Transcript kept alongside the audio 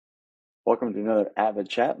Welcome to another AVID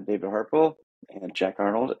Chat. David Harpel and Jack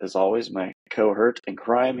Arnold, as always, my cohort in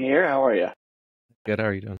crime here. How are you? Good. How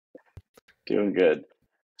are you doing? Doing good.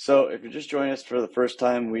 So, if you're just joining us for the first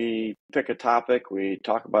time, we pick a topic, we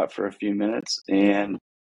talk about it for a few minutes, and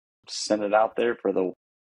send it out there for the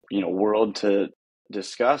world to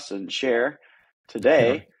discuss and share.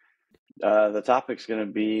 Today, the topic's going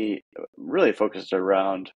to be really focused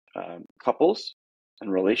around couples and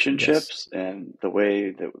Yes. relationships and the way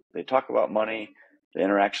that they talk about money, the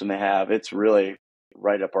interaction they have. It's really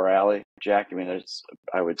right up our alley, Jack. I mean,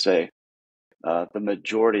 I would say the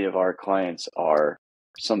majority of our clients are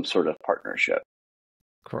some sort of partnership.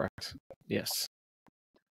 Correct. Yes.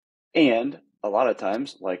 And a lot of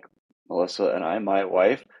times, like Melissa and I, my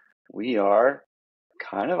wife, we are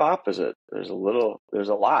kind of opposite. There's a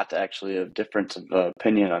lot actually of difference of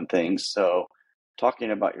opinion on things. So talking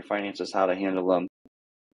about your finances, how to handle them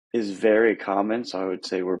is very common. So I would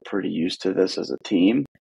say we're pretty used to this as a team,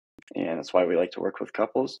 and that's why we like to work with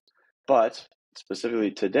couples. But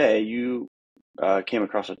specifically today, you came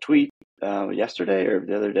across a tweet yesterday or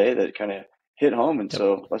the other day that kind of hit home, and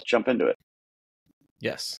so let's jump into it.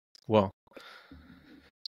 Yes. Well,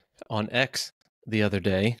 on X the other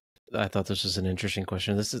day, I thought this was an interesting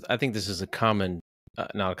question. I think this is a common,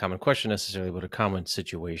 not a common question necessarily, but a common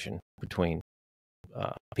situation between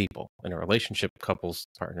people in a relationship, couples,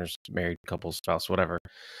 partners, married couples, spouse, whatever,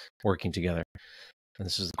 working together. And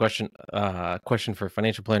this is the question for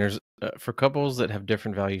financial planners. For couples that have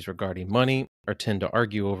different values regarding money or tend to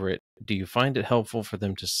argue over it, do you find it helpful for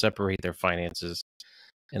them to separate their finances?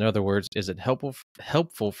 In other words, is it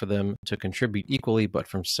helpful for them to contribute equally but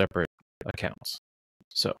from separate accounts?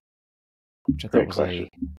 So, which I thought was a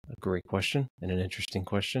great question and an interesting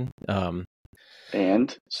question.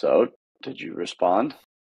 And so, did you respond?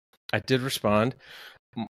 I did respond.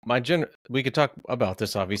 We could talk about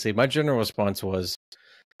this, obviously. My general response was,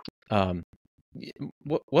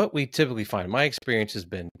 what we typically find, my experience has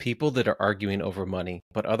been people that are arguing over money,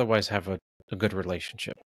 but otherwise have a good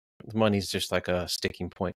relationship. Money's just like a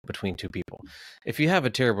sticking point between two people. If you have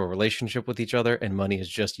a terrible relationship with each other and money is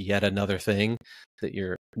just yet another thing that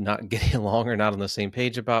you're not getting along or not on the same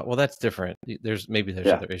page about, well, that's different. There's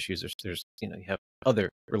other issues. There's you have other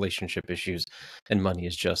relationship issues, and money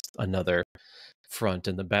is just another front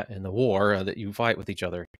in the war that you fight with each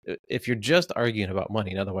other. If you're just arguing about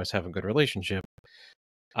money and otherwise have a good relationship,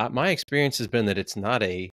 my experience has been that it's not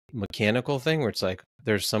a mechanical thing where it's like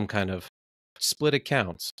there's some kind of split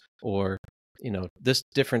accounts or this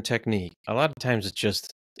different technique. A lot of times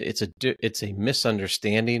it's a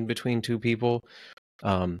misunderstanding between two people,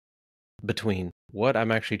 between what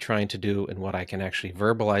I'm actually trying to do and what I can actually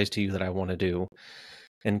verbalize to you that I want to do,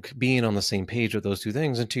 and being on the same page with those two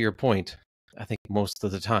things. And to your point, I think most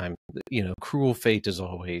of the time, cruel fate is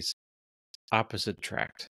always opposite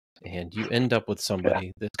attract, and you end up with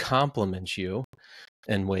somebody that complements you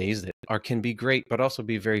in ways that can be great, but also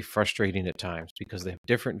be very frustrating at times because they have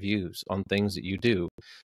different views on things that you do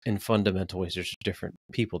in fundamental ways. There's different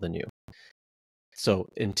people than you. So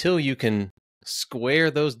until you can square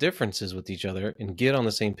those differences with each other and get on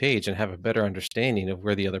the same page and have a better understanding of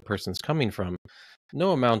where the other person's coming from,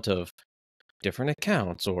 no amount of different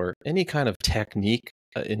accounts or any kind of technique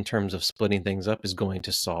in terms of splitting things up is going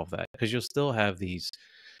to solve that, because you'll still have these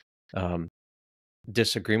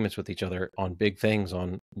disagreements with each other on big things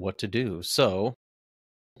on what to do. So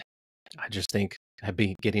I just think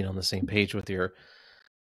getting on the same page with your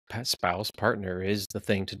spouse, partner is the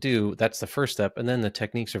thing to do. That's the first step. And then the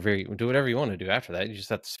techniques do whatever you want to do after that. You just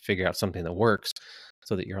have to figure out something that works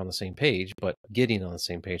so that you're on the same page. But getting on the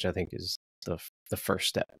same page, I think, is the first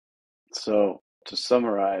step. So to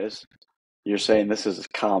summarize, you're saying this is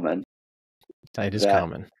common. It is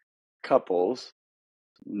common. Couples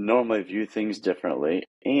normally view things differently,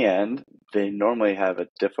 and they normally have a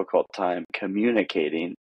difficult time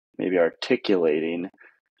communicating, maybe articulating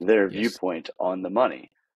their viewpoint on the money.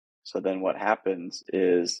 So then what happens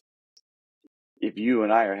is, if you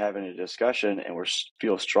and I are having a discussion and we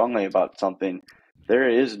feel strongly about something, there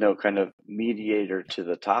is no kind of mediator to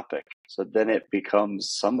the topic. So then it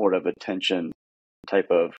becomes somewhat of a tension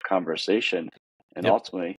type of conversation. And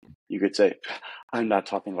ultimately, you could say, I'm not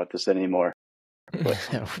talking about this anymore.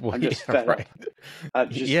 I'm just fed up. I'm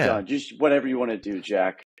just done. Just whatever you want to do,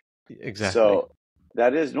 Jack. Exactly. So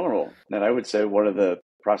that is normal. And I would say one of the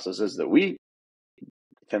processes that we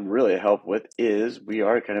can really help with is we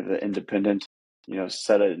are kind of the independent,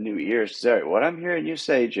 set of new ears. Sorry, what I'm hearing you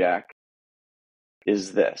say, Jack,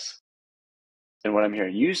 is this. And what I'm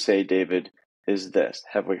hearing you say, David, is this.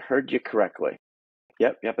 Have we heard you correctly?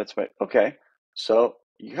 Yep, that's right. Okay. So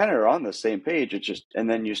you kind of are on the same page. It's just, and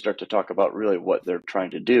then you start to talk about really what they're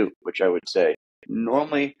trying to do, which I would say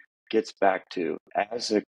normally gets back to,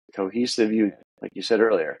 as a cohesive unit, like you said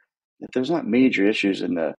earlier, if there's not major issues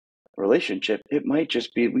in the relationship, it might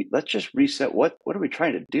just be, let's just reset. What are we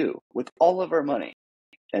trying to do with all of our money?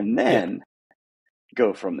 And then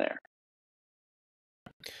go from there.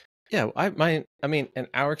 Yeah, I mean, in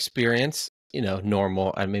our experience,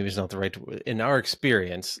 normal, and maybe it's not the right, in our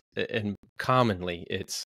experience, and commonly,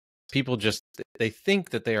 it's people just, they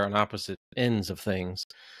think that they are on opposite ends of things.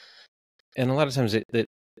 And a lot of times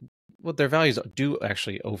well, their values do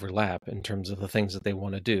actually overlap in terms of the things that they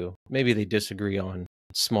want to do. Maybe they disagree on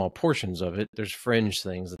small portions of it. There's fringe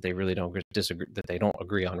things that they really don't disagree, that they don't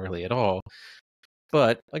agree on really at all.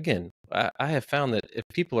 But again, I have found that if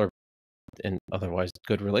people are in otherwise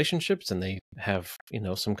good relationships and they have,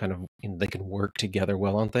 some kind of, they can work together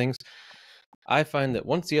well on things, I find that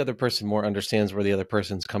once the other person more understands where the other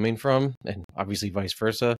person's coming from, and obviously vice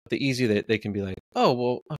versa, the easier that they can be like, oh,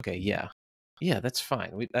 well, okay, yeah, that's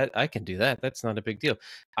fine. I can do that. That's not a big deal.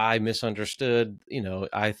 I misunderstood.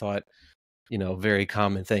 I thought, very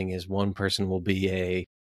common thing is one person will be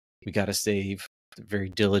we got to save, very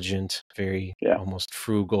diligent, very almost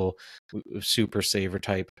frugal, super saver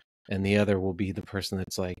type. And the other will be the person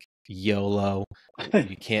that's like YOLO.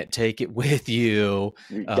 You can't take it with you.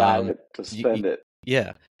 You got it to spend it.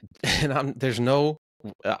 Yeah. And there's no,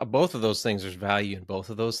 both of those things, there's value in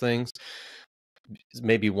both of those things.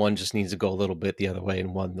 Maybe one just needs to go a little bit the other way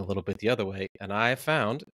and one a little bit the other way. And I have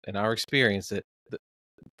found in our experience that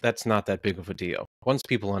that's not that big of a deal. Once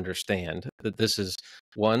people understand that this is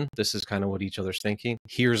kind of what each other's thinking,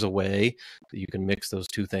 here's a way that you can mix those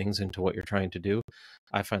two things into what you're trying to do,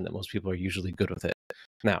 I find that most people are usually good with it.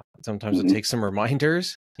 Now, sometimes it takes some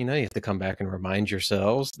reminders. You have to come back and remind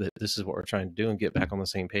yourselves that this is what we're trying to do and get back on the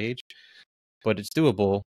same page. But it's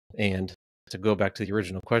doable. And to go back to the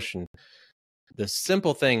original question, the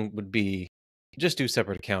simple thing would be just do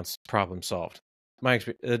separate accounts, problem solved. My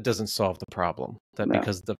experience, it doesn't solve the problem.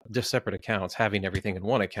 Because the separate accounts, having everything in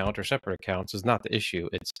one account or separate accounts is not the issue.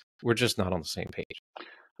 It's we're just not on the same page.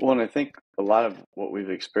 Well, and I think a lot of what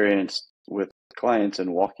we've experienced with clients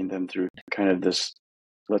and walking them through kind of this,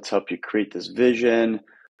 let's help you create this vision,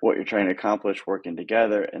 what you're trying to accomplish, working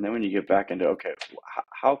together. And then when you get back into, okay,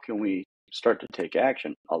 how can we start to take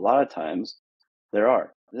action? A lot of times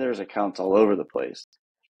there's accounts all over the place.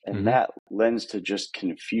 And that lends to just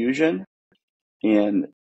confusion. And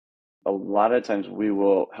a lot of times we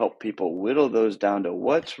will help people whittle those down to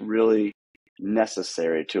what's really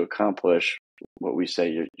necessary to accomplish what we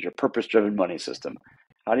say your purpose-driven money system.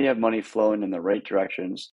 How do you have money flowing in the right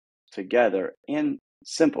directions together and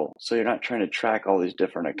simple, so you're not trying to track all these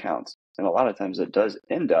different accounts? And a lot of times it does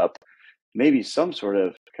end up maybe some sort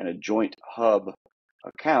of kind of joint hub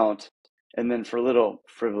account. And then for little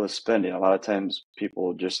frivolous spending, a lot of times people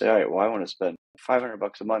will just say, all right, well, I want to spend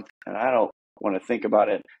 $500 a month and I don't want to think about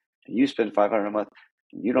it. And you spend $500 a month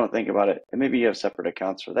and you don't think about it. And maybe you have separate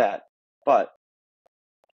accounts for that. But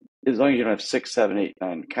as long as you don't have 6, 7, 8,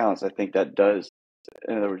 9 accounts, I think that does,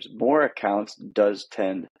 in other words, more accounts does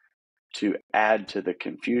tend to add to the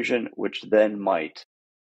confusion, which then might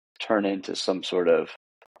turn into some sort of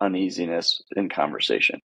uneasiness in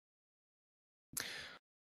conversation.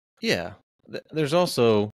 Yeah. There's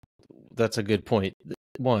also, that's a good point.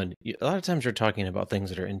 One, a lot of times you're talking about things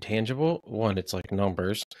that are intangible. One, it's like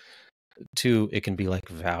numbers. Two, it can be like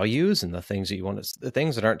values and the things that you want to, the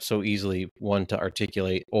things that aren't so easily one to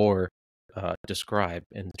articulate or describe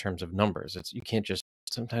in terms of numbers. You can't just,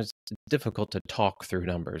 sometimes it's difficult to talk through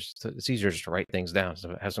numbers. It's easier just to write things down,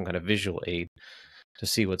 so have some kind of visual aid to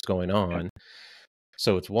see what's going on.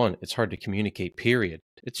 So it's hard to communicate, period.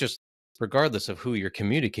 It's just, regardless of who you're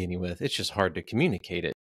communicating with, it's just hard to communicate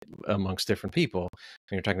it amongst different people.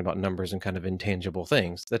 When you're talking about numbers and kind of intangible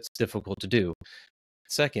things, that's difficult to do.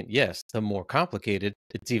 Second, yes, the more complicated,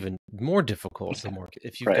 it's even more difficult. The more,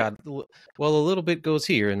 if you've got, well, a little bit goes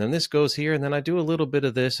here and then this goes here and then I do a little bit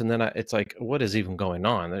of this and then it's like, what is even going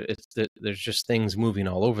on? There's just things moving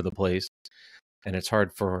all over the place. And it's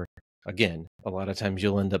hard for, again, a lot of times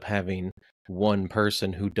you'll end up having one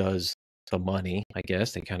person who does the money, I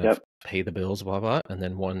guess. They kind of pay the bills, blah, blah. And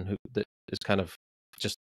then one who that is kind of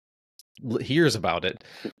just hears about it.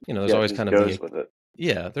 There's always kind of goes with it.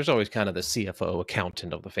 Yeah, there's always kind of the CFO,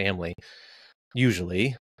 accountant of the family,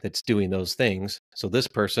 usually, that's doing those things. So this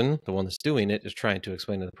person, the one that's doing it, is trying to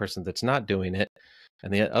explain to the person that's not doing it.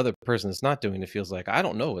 And the other person that's not doing it feels like, I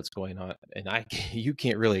don't know what's going on. And you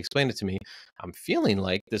can't really explain it to me. I'm feeling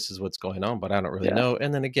like this is what's going on, but I don't really know.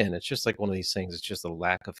 And then again, it's just like one of these things. It's just a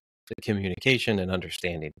lack of the communication and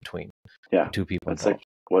understanding between the two people involved.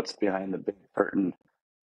 what's behind the big curtain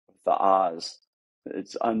with the Oz.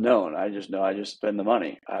 It's unknown. I just know I just spend the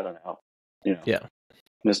money. I don't know. Yeah.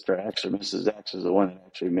 Mr. X or Mrs. X is the one that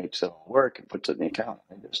actually makes it all work and puts it in the account.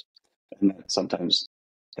 And that sometimes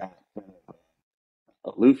that kind of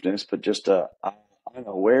aloofness, but just an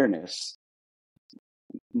awareness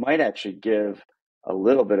might actually give a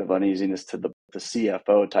little bit of uneasiness to the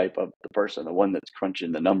CFO type of the person, the one that's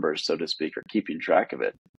crunching the numbers, so to speak, or keeping track of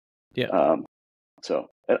it. Yeah. So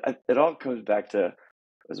it all comes back to,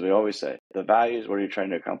 as we always say, the values, what are you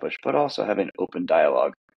trying to accomplish, but also having open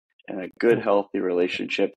dialogue. And a good, healthy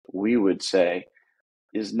relationship, we would say,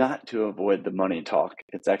 is not to avoid the money talk.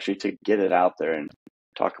 It's actually to get it out there and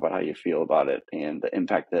talk about how you feel about it and the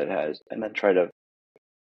impact that it has, and then try to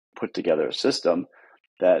put together a system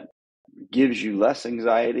that gives you less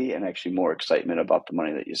anxiety and actually more excitement about the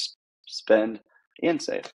money that you spend and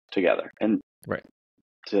save together. And right.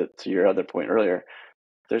 To your other point earlier,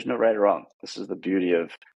 there's no right or wrong. This is the beauty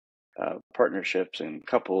of partnerships and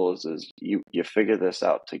couples, is you figure this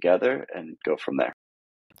out together and go from there.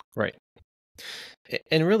 Right.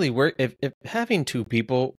 And really, if having two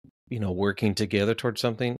people, working together towards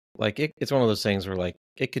something, like it's one of those things where like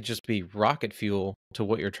it could just be rocket fuel to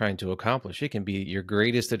what you're trying to accomplish. It can be your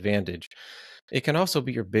greatest advantage. It can also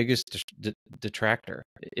be your biggest detractor.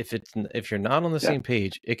 If you're not on the same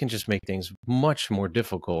page, it can just make things much more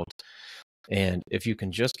difficult. And if you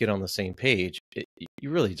can just get on the same page, you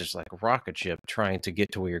really just like a rocket ship trying to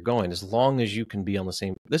get to where you're going. As long as you can be on the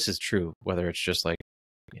same, this is true, whether it's just like,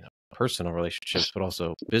 personal relationships, but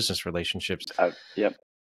also business relationships. Yep.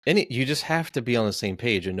 You just have to be on the same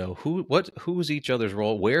page and know who's each other's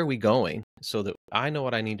role, where are we going, so that I know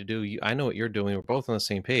what I need to do. I know what you're doing. We're both on the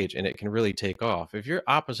same page, and it can really take off. If you're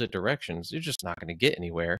opposite directions, you're just not going to get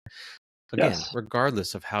anywhere. Again,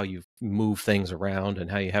 regardless of how you move things around and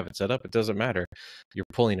how you have it set up, it doesn't matter. You're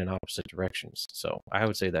pulling in opposite directions. So I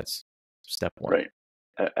would say that's step one. Right.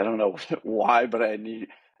 I don't know why, but I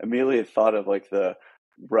immediately thought of like the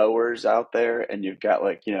rowers out there, and you've got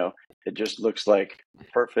like, it just looks like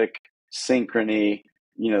perfect synchrony.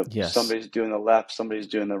 Yes. Somebody's doing the left, somebody's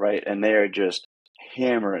doing the right, and they're just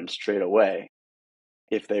hammering straight away.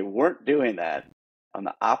 If they weren't doing that, on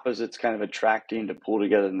the opposites kind of attracting to pull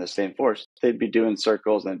together in the same force, they'd be doing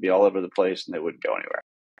circles and they'd be all over the place and they wouldn't go anywhere.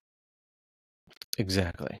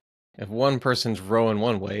 Exactly. If one person's rowing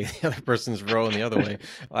one way, the other person's rowing the other way,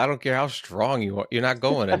 I don't care how strong you are, you're not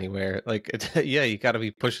going anywhere. Like, you got to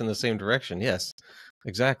be pushing the same direction. Yes,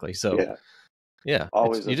 exactly. So, yeah,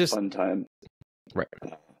 always a fun time. Right.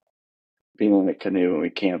 Being in a canoe when we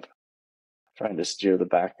camp, trying to steer the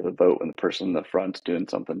back of the boat when the person in the front's doing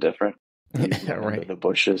something different. Right. Into the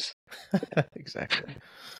bushes. Exactly.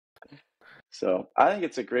 So I think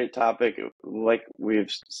it's a great topic. Like we've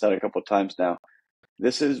said a couple of times now,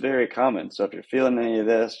 this is very common. So if you're feeling any of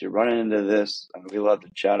this, you're running into this, we love to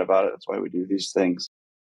chat about it. That's why we do these things.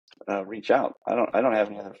 Reach out. I don't have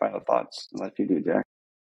any other final thoughts unless you do, Jack.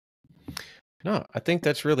 No, I think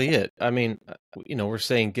that's really it. I mean, we're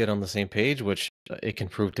saying get on the same page, which it can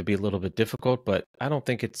prove to be a little bit difficult, but I don't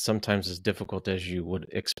think it's sometimes as difficult as you would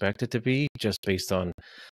expect it to be, just based on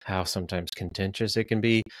how sometimes contentious it can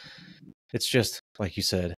be. It's just, like you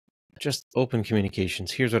said, just open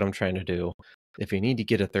communications. Here's what I'm trying to do. If you need to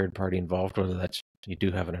get a third party involved, whether that's you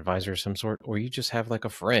do have an advisor of some sort, or you just have like a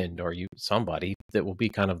friend or somebody that will be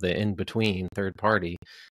kind of the in-between third party,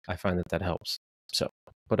 I find that helps. So,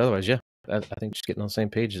 but otherwise, yeah, I think just getting on the same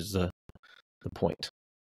page is the point.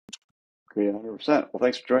 Agree 100%. Well,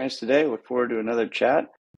 thanks for joining us today. Look forward to another chat,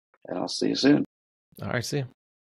 and I'll see you soon. All right, see you.